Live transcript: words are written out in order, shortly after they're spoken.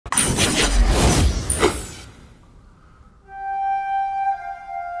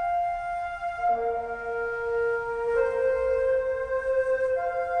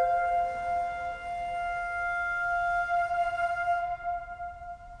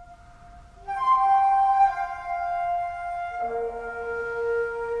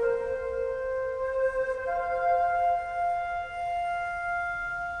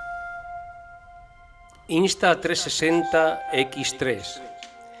Insta360X3,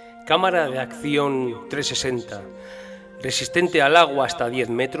 cámara de acción 360, resistente al agua hasta 10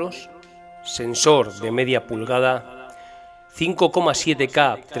 metros, sensor de media pulgada,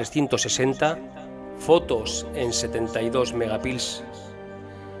 5,7K 360, fotos en 72 megapíxeles,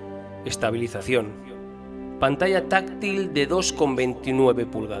 estabilización, pantalla táctil de 2,29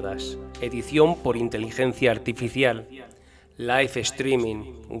 pulgadas, edición por inteligencia artificial, live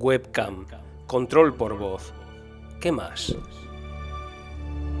streaming, webcam, control por voz. ¿Qué más?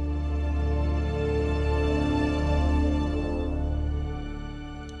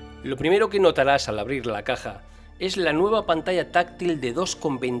 Lo primero que notarás al abrir la caja es la nueva pantalla táctil de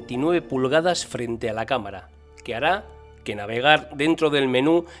 2,29 pulgadas frente a la cámara, que hará que navegar dentro del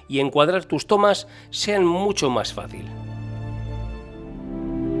menú y encuadrar tus tomas sean mucho más fácil.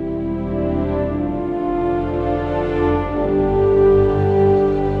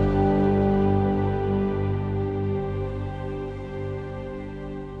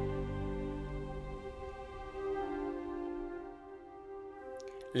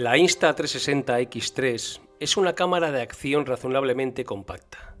 La Insta360X3 es una cámara de acción razonablemente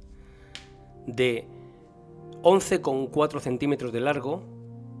compacta, de 11,4 centímetros de largo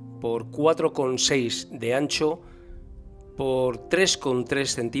por 4,6 de ancho por 3,3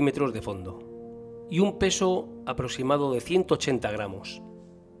 centímetros de fondo y un peso aproximado de 180 gramos.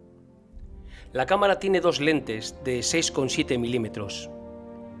 La cámara tiene dos lentes de 6,7 milímetros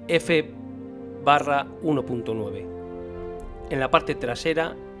f/1.9 en la parte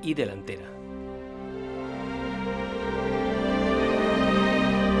trasera y delantera.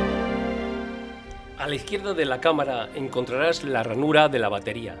 A la izquierda de la cámara encontrarás la ranura de la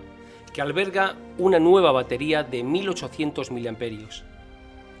batería, que alberga una nueva batería de 1800 mAh,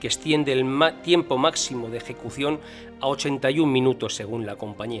 que extiende el tiempo máximo de ejecución a 81 minutos según la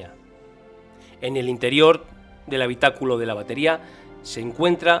compañía. En el interior del habitáculo de la batería se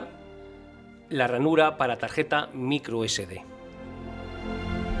encuentra la ranura para tarjeta micro SD.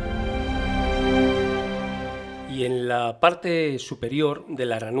 Y en la parte superior de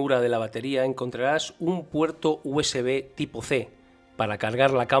la ranura de la batería encontrarás un puerto USB tipo C para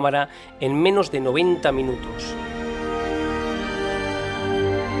cargar la cámara en menos de 90 minutos.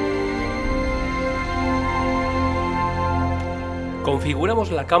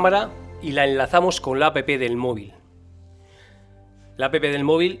 Configuramos la cámara y la enlazamos con la app del móvil. La app del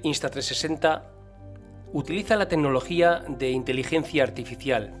móvil Insta360 utiliza la tecnología de inteligencia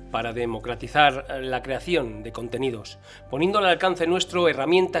artificial para democratizar la creación de contenidos, poniendo al alcance nuestro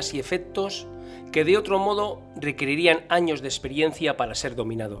herramientas y efectos que de otro modo requerirían años de experiencia para ser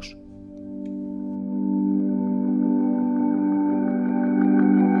dominados.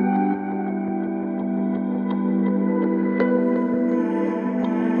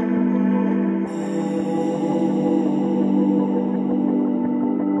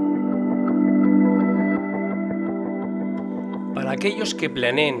 Para aquellos que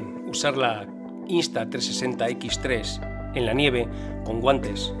planeen usar la Insta360X3 en la nieve con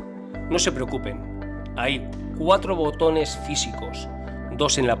guantes, no se preocupen. Hay 4 botones físicos,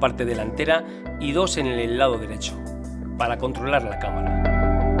 2 en la parte delantera y 2 en el lado derecho, para controlar la cámara.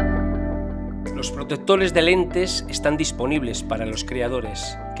 Los protectores de lentes están disponibles para los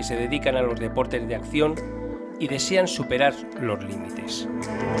creadores que se dedican a los deportes de acción y desean superar los límites.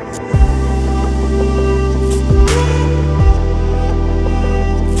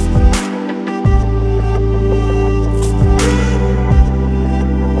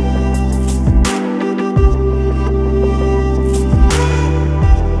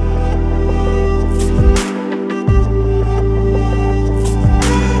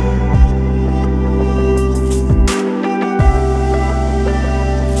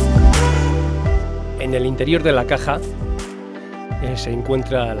 En el interior de la caja se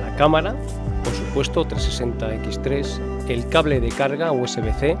encuentra la cámara, por supuesto 360X3, el cable de carga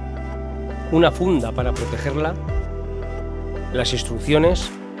USB-C, una funda para protegerla, las instrucciones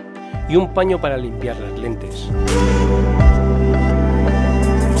y un paño para limpiar las lentes.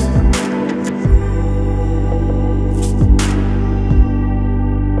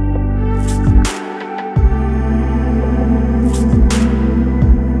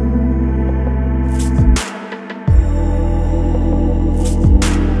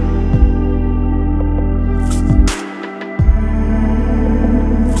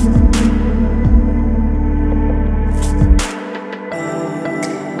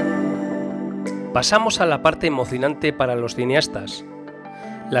 Pasamos a la parte emocionante para los cineastas,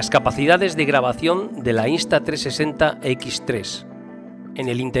 las capacidades de grabación de la Insta360X3. En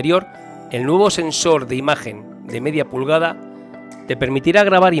el interior, el nuevo sensor de imagen de media pulgada te permitirá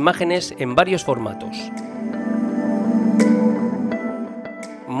grabar imágenes en varios formatos.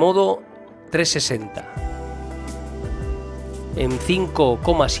 modo 360, en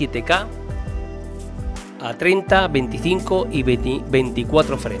 5,7K a 30, 25 y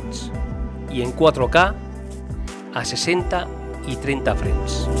 24 frames, y en 4K a 60 y 30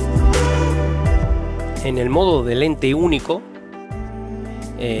 frames. En el modo de lente único,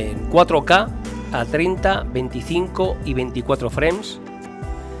 en 4K a 30, 25 y 24 frames,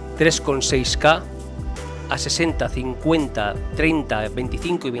 3,6K a 60, 50, 30,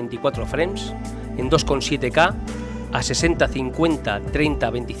 25 y 24 frames, en 2,7K a 60, 50, 30,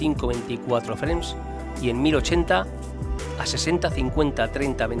 25, 24 frames, y en 1080 a 60, 50,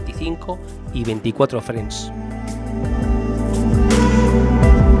 30, 25 y 24 frames.